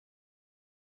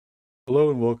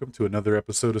Hello and welcome to another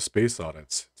episode of Space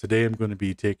Audits. Today I'm going to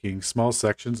be taking small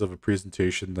sections of a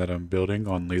presentation that I'm building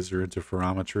on laser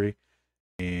interferometry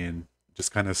and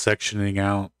just kind of sectioning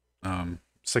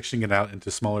it out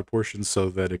into smaller portions so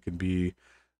that it can be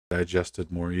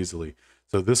digested more easily.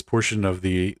 So this portion of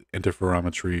the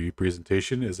interferometry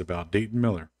presentation is about Dayton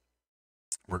Miller.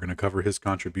 We're going to cover his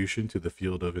contribution to the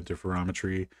field of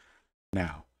interferometry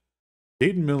now.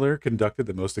 Dayton Miller conducted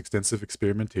the most extensive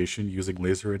experimentation using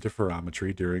laser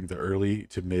interferometry during the early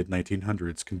to mid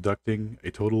 1900s, conducting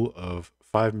a total of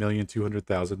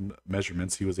 5,200,000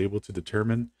 measurements. He was able to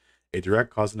determine a direct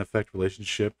cause and effect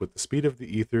relationship with the speed of the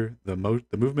ether, the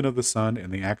movement of the sun,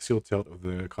 and the axial tilt of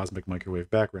the cosmic microwave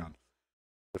background.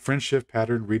 The fringe shift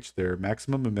pattern reached their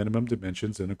maximum and minimum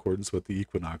dimensions in accordance with the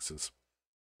equinoxes.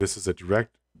 This is a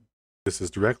direct this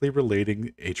is directly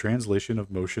relating a translation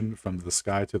of motion from the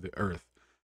sky to the earth.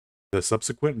 The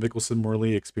subsequent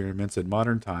Michelson-Morley experiments in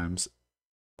modern times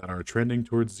that are trending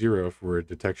towards zero for a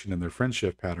detection in their fringe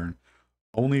shift pattern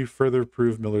only further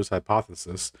prove Miller's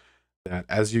hypothesis that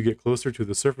as you get closer to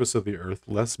the surface of the Earth,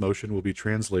 less motion will be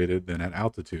translated than at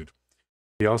altitude.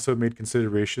 He also made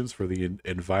considerations for the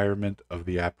environment of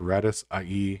the apparatus,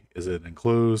 i.e., is it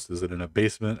enclosed? Is it in a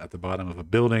basement at the bottom of a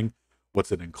building?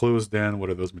 What's it enclosed in? What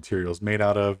are those materials made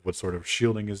out of? What sort of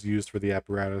shielding is used for the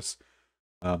apparatus?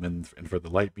 And for the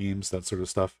light beams, that sort of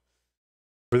stuff.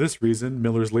 For this reason,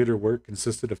 Miller's later work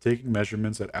consisted of taking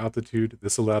measurements at altitude.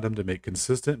 This allowed him to make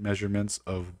consistent measurements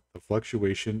of the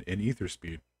fluctuation in ether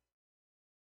speed.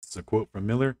 This is a quote from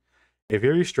Miller. A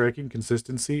very striking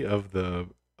consistency of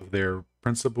their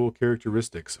principal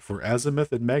characteristics for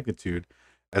azimuth and magnitude,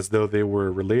 as though they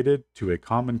were related to a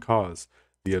common cause.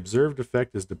 The observed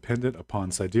effect is dependent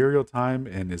upon sidereal time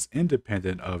and is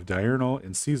independent of diurnal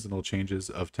and seasonal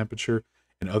changes of temperature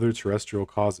and other terrestrial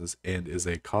causes, and is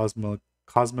a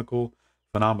cosmical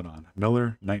phenomenon.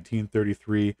 Miller,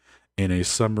 1933, in a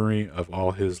summary of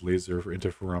all his laser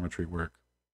interferometry work.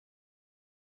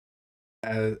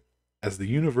 As the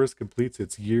universe completes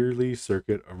its yearly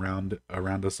circuit around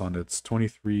us on its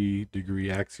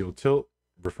 23-degree axial tilt,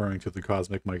 referring to the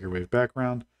cosmic microwave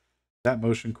background, that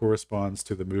motion corresponds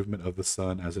to the movement of the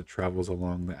sun as it travels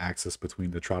along the axis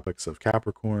between the tropics of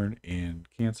Capricorn and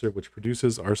Cancer, which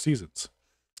produces our seasons.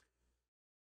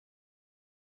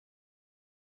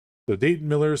 So Dayton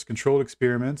Miller's controlled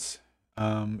experiments.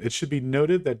 It should be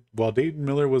noted that while Dayton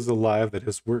Miller was alive, that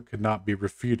his work could not be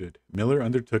refuted. Miller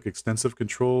undertook extensive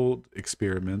controlled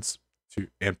experiments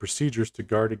and procedures to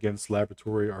guard against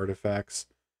laboratory artifacts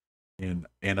and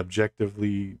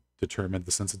objectively determine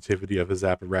the sensitivity of his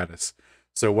apparatus.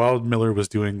 So while Miller was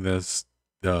doing these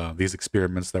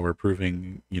experiments that were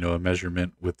proving, a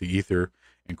measurement with the ether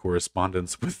in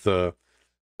correspondence with the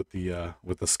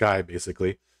sky,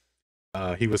 basically,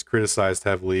 he was criticized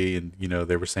heavily, and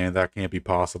they were saying that can't be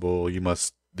possible.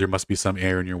 There must be some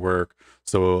error in your work.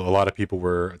 So a lot of people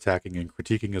were attacking and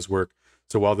critiquing his work.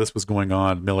 So while this was going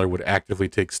on, Miller would actively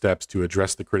take steps to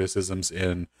address the criticisms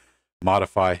and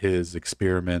modify his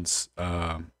experiments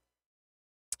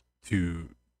to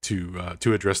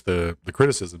address the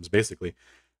criticisms, basically.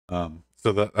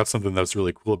 So that's something that's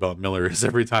really cool about Miller is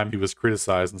every time he was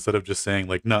criticized, instead of just saying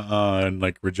like "nuh-uh" and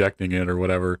like rejecting it or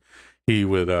whatever, he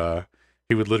would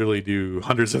literally do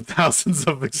hundreds of thousands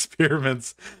of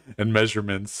experiments and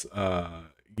measurements,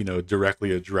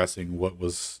 directly addressing what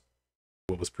was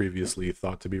previously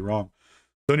thought to be wrong.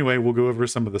 So anyway, we'll go over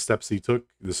some of the steps he took.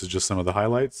 This is just some of the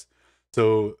highlights.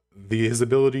 So his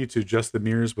ability to adjust the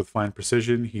mirrors with fine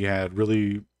precision. He had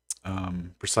really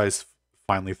precise,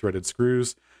 finely threaded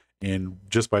screws, and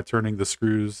just by turning the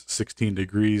screws 16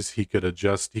 degrees, he could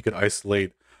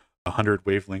isolate 100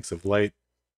 wavelengths of light.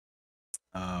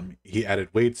 He added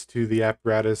weights to the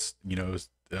apparatus,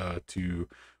 to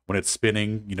when it's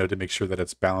spinning, to make sure that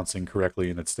it's balancing correctly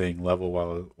and it's staying level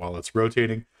while it's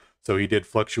rotating. So he did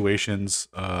fluctuations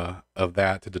of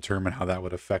that to determine how that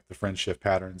would affect the fringe shift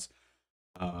patterns.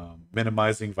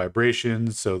 Minimizing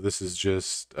vibrations. So this is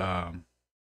just how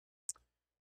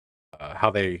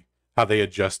they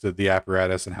adjusted the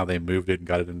apparatus and how they moved it and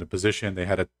got it into position. They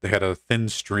had a thin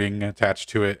string attached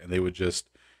to it, and they would just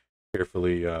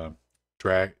carefully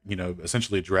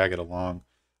essentially drag it along.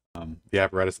 The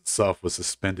apparatus itself was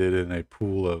suspended in a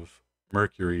pool of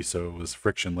mercury, so it was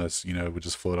frictionless. It would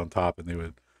just float on top, and they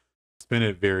would spin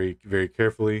it very, very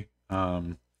carefully.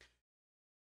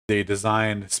 They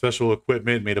designed special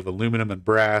equipment made of aluminum and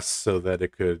brass so that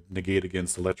it could negate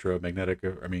against magnetic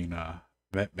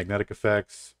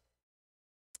effects.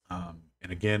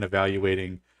 And again,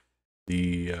 evaluating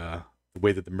the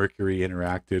way that the mercury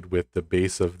interacted with the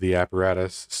base of the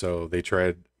apparatus. So they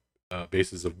tried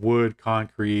bases of wood,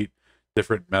 concrete,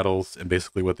 different metals, and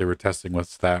basically what they were testing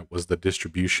was the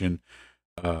distribution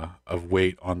of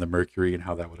weight on the mercury and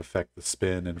how that would affect the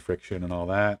spin and friction and all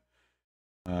that.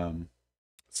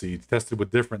 So he tested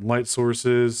with different light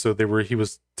sources. So he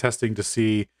was testing to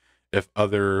see if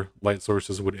other light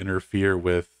sources would interfere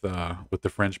with the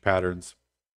fringe patterns.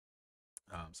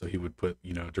 So he would put,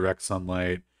 direct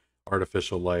sunlight,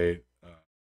 artificial light,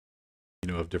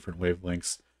 of different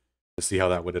wavelengths to see how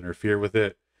that would interfere with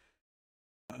it.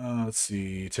 Let's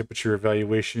see, temperature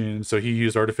evaluation. So he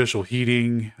used artificial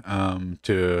heating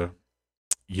to,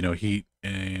 heat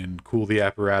and cool the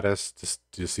apparatus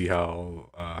to see how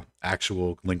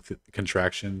actual length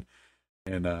contraction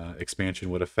and expansion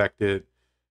would affect it.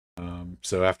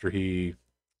 So after he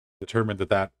determined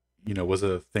that was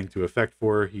a thing to affect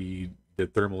for, he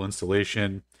did thermal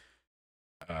insulation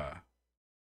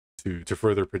to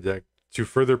further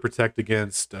protect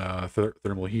against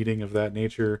thermal heating of that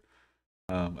nature.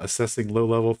 Assessing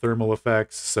low-level thermal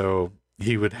effects. So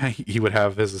he would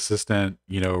have his assistant,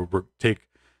 take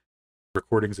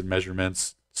recordings and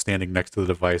measurements standing next to the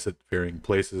device at varying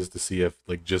places to see if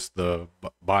just the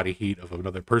body heat of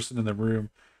another person in the room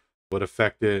would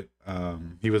affect it.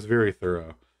 He was very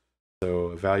thorough.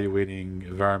 So evaluating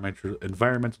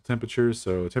environmental temperatures.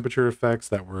 So temperature effects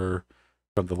that were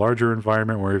from the larger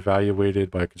environment were evaluated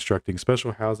by constructing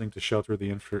special housing to shelter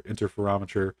the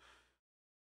interferometer.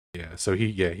 Yeah, so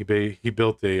he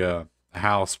built a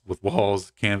house with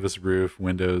walls, canvas roof,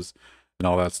 windows, and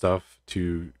all that stuff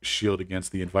to shield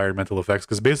against the environmental effects.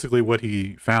 Because basically, what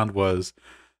he found was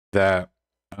that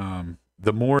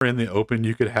the more in the open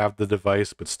you could have the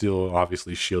device, but still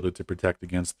obviously shielded to protect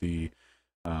against the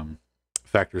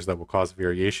factors that will cause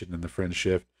variation in the fringe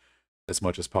shift as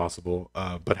much as possible.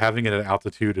 But having it at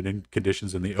altitude and in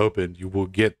conditions in the open, you will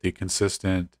get the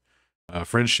consistent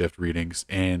fringe shift readings.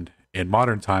 And in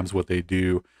modern times, what they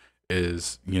do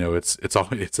is,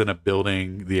 it's in a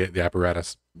building. The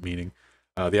apparatus, meaning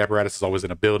the apparatus is always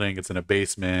in a building. It's in a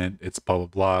basement. It's blah blah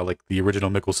blah. Like the original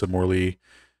Michelson-Morley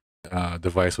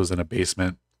device was in a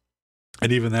basement,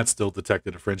 and even that still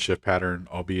detected a fringe shift pattern,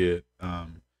 albeit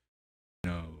you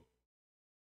know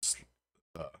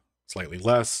slightly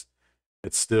less.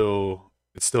 It still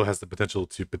has the potential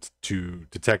to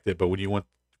detect it. But when you want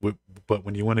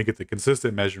to get the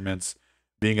consistent measurements,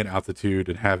 being at altitude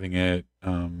and having it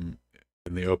in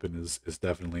the open is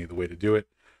definitely the way to do it.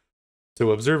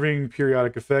 So observing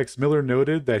periodic effects, Miller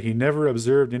noted that he never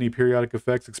observed any periodic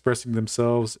effects expressing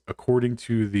themselves according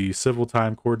to the civil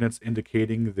time coordinates,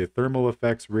 indicating the thermal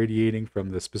effects radiating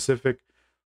from the specific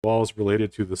walls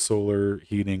related to the solar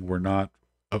heating were not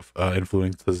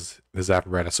influenced his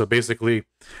apparatus. So basically,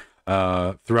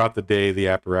 throughout the day, the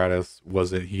apparatus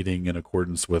wasn't heating in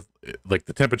accordance with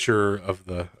the temperature of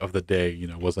the day.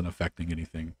 Wasn't affecting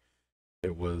anything.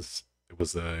 It was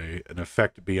an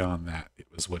effect beyond that. It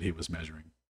was what he was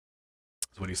measuring.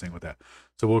 That's what he's saying with that.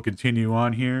 So we'll continue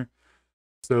on here.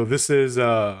 So this is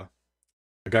a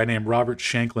guy named Robert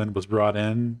Shanklin was brought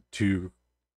in to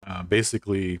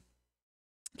basically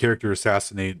character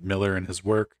assassinate Miller and his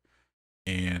work,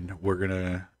 and we're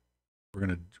gonna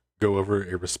go over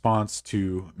a response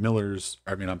to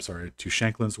to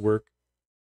Shanklin's work.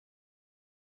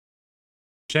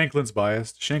 Shanklin's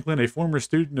bias. Shanklin, a former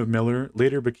student of Miller,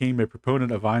 later became a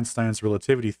proponent of Einstein's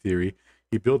relativity theory.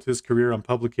 He built his career on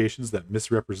publications that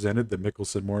misrepresented the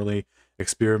Michelson-Morley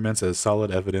experiments as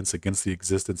solid evidence against the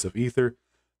existence of ether.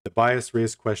 The bias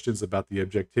raised questions about the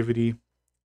objectivity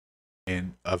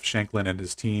of Shanklin and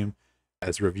his team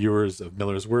as reviewers of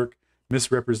Miller's work.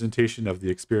 Misrepresentation of the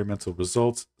experimental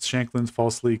results. Shanklin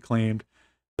falsely claimed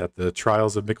that the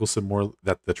trials of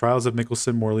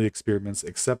Michelson-Morley experiments,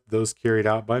 except those carried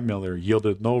out by Miller,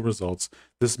 yielded null results.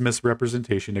 This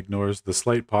misrepresentation ignores the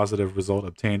slight positive result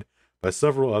obtained by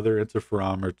several other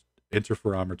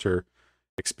interferometer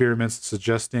experiments,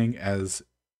 suggesting as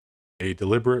a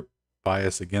deliberate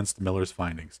bias against Miller's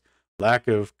findings. Lack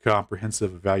of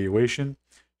comprehensive evaluation.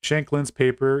 Shanklin's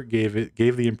paper gave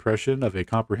the impression of a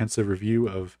comprehensive review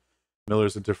of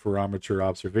Miller's interferometer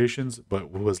observations,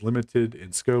 but was limited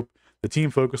in scope. The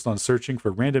team focused on searching for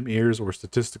random errors or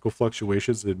statistical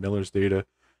fluctuations in Miller's data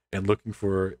and looking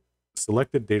for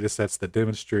selected data sets that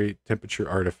demonstrate temperature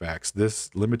artifacts. This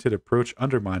limited approach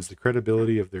undermines the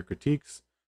credibility of their critiques.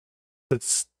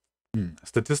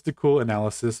 Statistical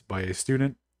analysis by a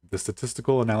student. The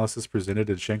statistical analysis presented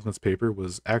in Shanklin's paper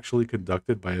was actually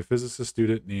conducted by a physicist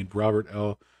student named Robert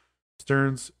L.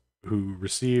 Stearns, who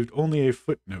received only a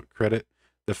footnote credit.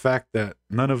 The fact that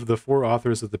none of the four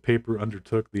authors of the paper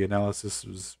undertook the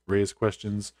analysis raised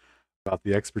questions about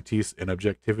the expertise and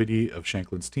objectivity of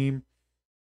Shanklin's team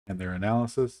and their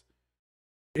analysis.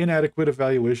 Inadequate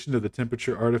evaluation of the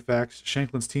temperature artifacts.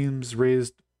 Shanklin's teams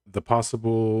raised the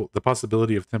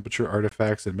possibility of temperature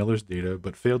artifacts in Miller's data,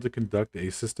 but failed to conduct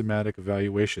a systematic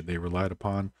evaluation. They relied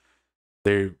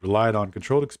on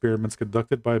controlled experiments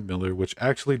conducted by Miller, which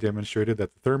actually demonstrated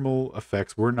that the thermal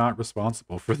effects were not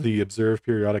responsible for the observed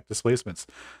periodic displacements.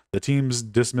 The team's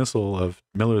dismissal of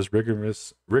Miller's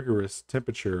rigorous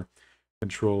temperature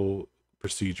control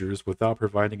procedures without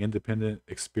providing independent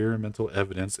experimental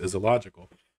evidence is illogical.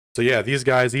 So yeah, these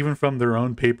guys, even from their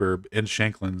own paper, in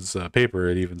Shanklin's paper,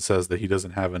 it even says that he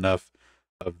doesn't have enough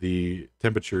of the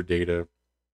temperature data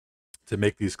to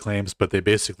make these claims, but they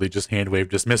basically just hand wave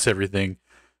dismiss everything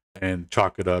and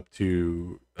chalk it up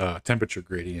to temperature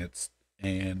gradients,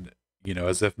 and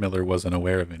as if Miller wasn't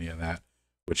aware of any of that,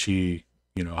 which he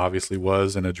obviously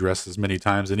was and addresses many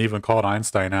times, and even called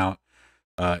Einstein out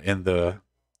in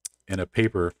a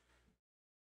paper,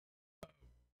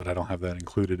 but I don't have that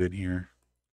included in here.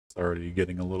 It's already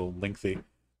getting a little lengthy,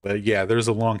 but yeah, there's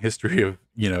a long history of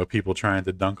people trying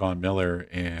to dunk on Miller,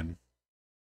 and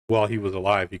while he was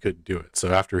alive, he couldn't do it.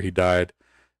 So after he died,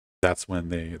 that's when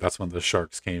the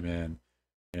sharks came in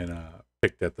and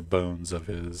picked at the bones of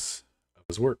his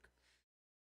work.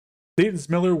 Dayton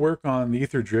Miller's work on the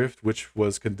ether drift, which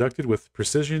was conducted with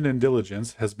precision and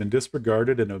diligence, has been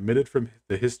disregarded and omitted from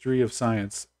the history of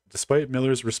science. Despite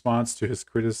Miller's response to his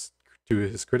critics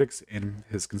and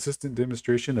his consistent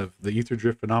demonstration of the ether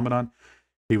drift phenomenon,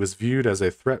 he was viewed as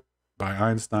a threat by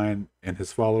Einstein and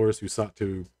his followers who sought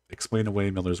to explain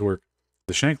away Miller's work.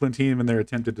 The Shanklin team, in their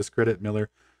attempt to discredit Miller,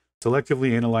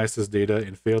 selectively analyzed his data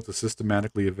and failed to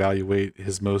systematically evaluate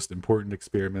his most important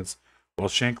experiments. While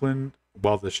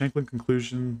the Shanklin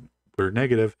conclusions were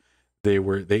negative, they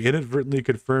inadvertently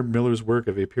confirmed Miller's work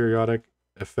of a periodic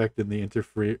effect in the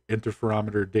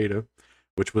interferometer data,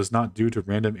 which was not due to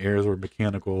random errors or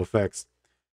mechanical effects.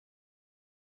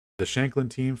 The Shanklin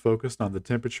team focused on the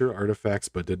temperature artifacts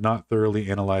but did not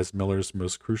thoroughly analyze Miller's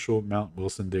most crucial Mount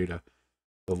Wilson data.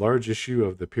 The large issue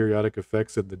of the periodic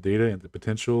effects in the data and the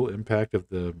potential impact of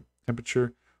the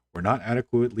temperature were not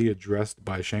adequately addressed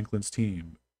by Shanklin's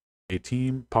team. A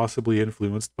team, possibly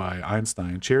influenced by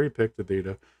Einstein, cherry-picked the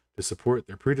data to support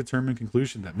their predetermined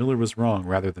conclusion that Miller was wrong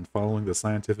rather than following the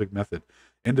scientific method.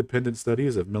 Independent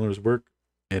studies of Miller's work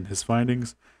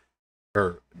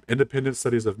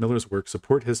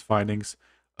support his findings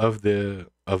of the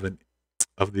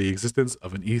existence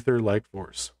of an ether-like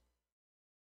force.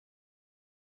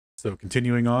 So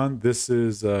continuing on, this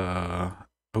is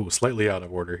slightly out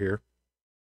of order here.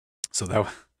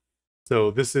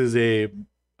 So this is a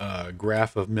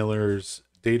graph of Miller's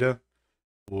data.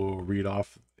 We'll read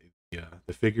off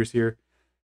the figures here.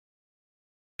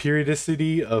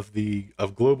 Periodicity of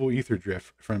global ether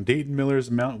drift from Dayton Miller's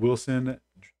Mount Wilson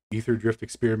ether drift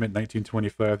experiment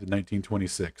 1925 to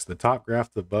 1926. The top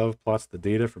graph above plots the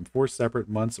data from 4 separate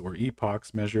months or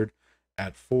epochs measured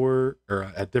at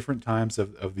different times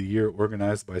of the year,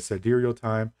 organized by sidereal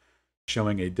time,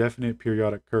 showing a definite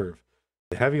periodic curve.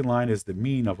 The heavy line is the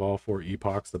mean of all 4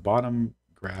 epochs. The bottom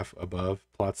graph above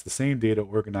plots the same data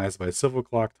organized by civil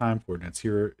clock time coordinates.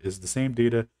 Here is the same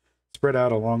data spread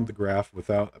out along the graph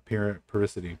without apparent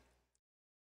periodicity.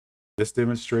 This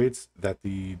demonstrates that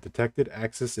the detected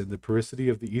axis in the periodicity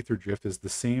of the ether drift is the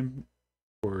same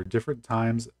for different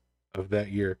times of that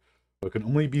year, but can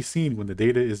only be seen when the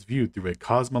data is viewed through a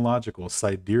cosmological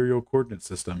sidereal coordinate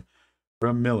system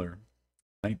from Miller,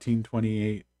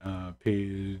 1928,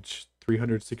 page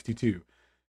 362.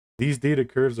 These data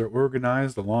curves are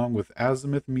organized along with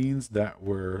azimuth means that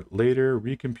were later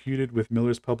recomputed with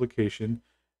Miller's publication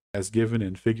as given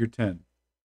in figure 10.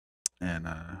 And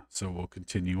so we'll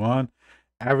continue on.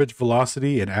 Average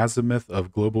velocity and azimuth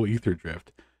of global ether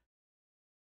drift.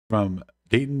 From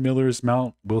Dayton Miller's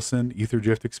Mount Wilson ether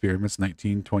drift experiments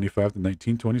 1925 to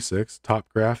 1926, top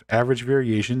graph, average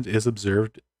variation is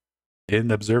observed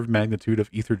magnitude of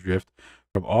ether drift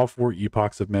from all 4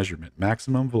 epochs of measurement.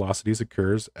 Maximum velocities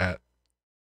occurs at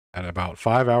about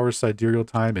 5 hours sidereal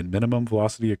time, and minimum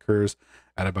velocity occurs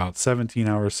at about 17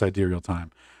 hours sidereal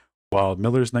time. While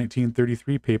Miller's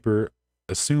 1933 paper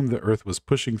assumed the Earth was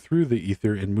pushing through the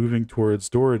ether and moving towards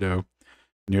Dorado,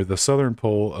 near the southern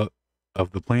pole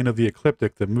of the plane of the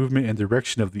ecliptic, the movement and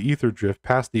direction of the ether drift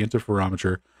past the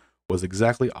interferometer was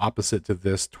exactly opposite to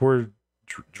this toward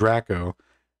Draco,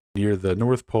 near the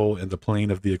North Pole in the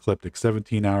plane of the ecliptic,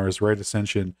 17 hours right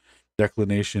ascension,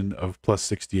 declination of plus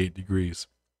 68 degrees.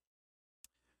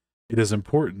 It is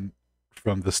important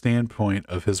from the standpoint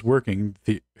of his working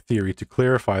theory to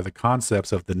clarify the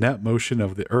concepts of the net motion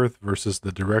of the Earth versus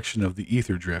the direction of the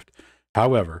ether drift.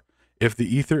 However, if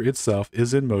the ether itself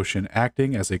is in motion,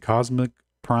 acting as a cosmic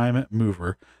prime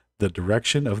mover, the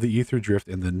direction of the ether drift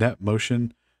and the net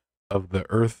motion of the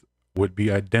Earth would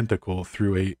be identical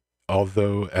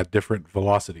although at different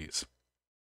velocities.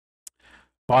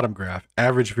 Bottom graph,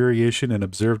 average variation in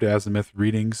observed azimuth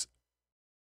readings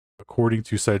according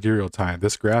to sidereal time.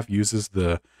 This graph uses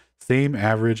the same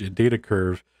average and data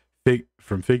curve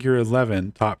from figure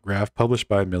 11, top graph, published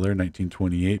by Miller,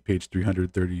 1928, page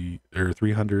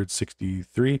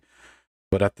 363,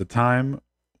 but at the time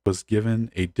was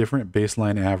given a different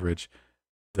baseline average.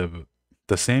 The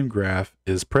same graph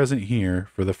is present here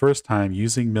for the first time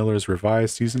using Miller's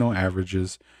revised seasonal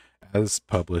averages as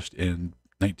published in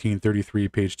 1933,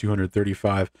 page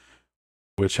 235,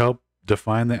 which help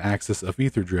define the axis of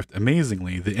ether drift.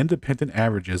 Amazingly, the independent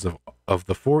averages of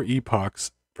the 4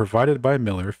 epochs provided by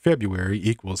Miller, February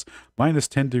equals minus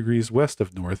 10 degrees west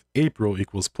of north, April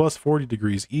equals plus 40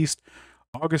 degrees east,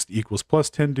 August equals plus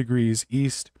 10 degrees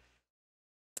east,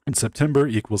 and September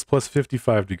equals plus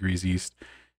 55 degrees east,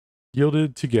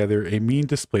 yielded together a mean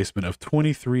displacement of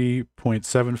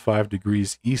 23.75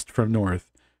 degrees east from north,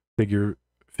 figure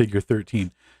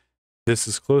 13. This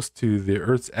is close to the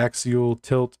Earth's axial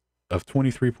tilt of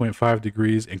 23.5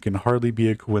 degrees and can hardly be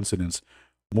a coincidence.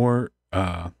 More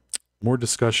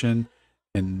discussion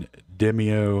in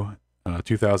Demio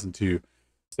 2002.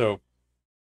 So,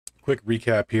 quick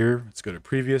recap here. Let's go to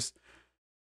previous.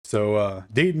 So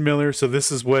Dayton Miller, so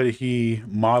this is what he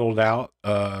modeled out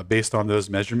based on those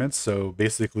measurements. So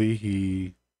basically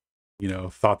he,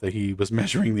 thought that he was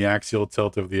measuring the axial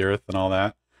tilt of the Earth and all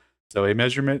that. So a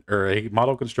measurement or a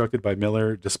model constructed by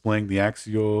Miller displaying the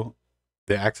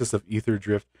axis of ether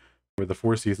drift for the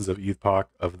 4 seasons of epoch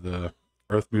of the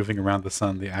Earth moving around the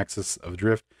sun, the axis of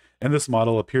drift. And this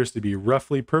model appears to be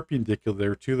roughly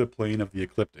perpendicular to the plane of the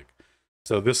ecliptic.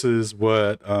 So this is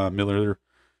what Miller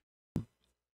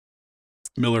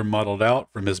modeled out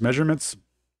from his measurements.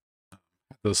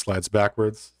 Those slides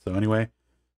backwards. So anyway,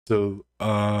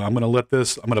 I'm going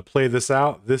to play this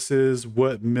out. This is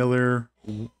what Miller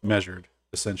measured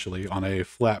essentially on a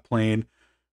flat plane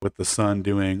with the sun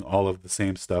doing all of the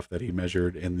same stuff that he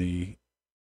measured in the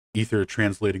ether,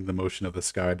 translating the motion of the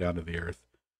sky down to the Earth.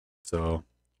 So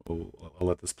I'll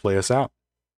let this play us out.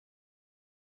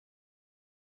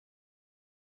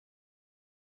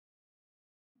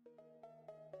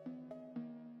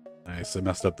 Nice, I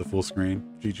messed up the full screen.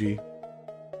 GG.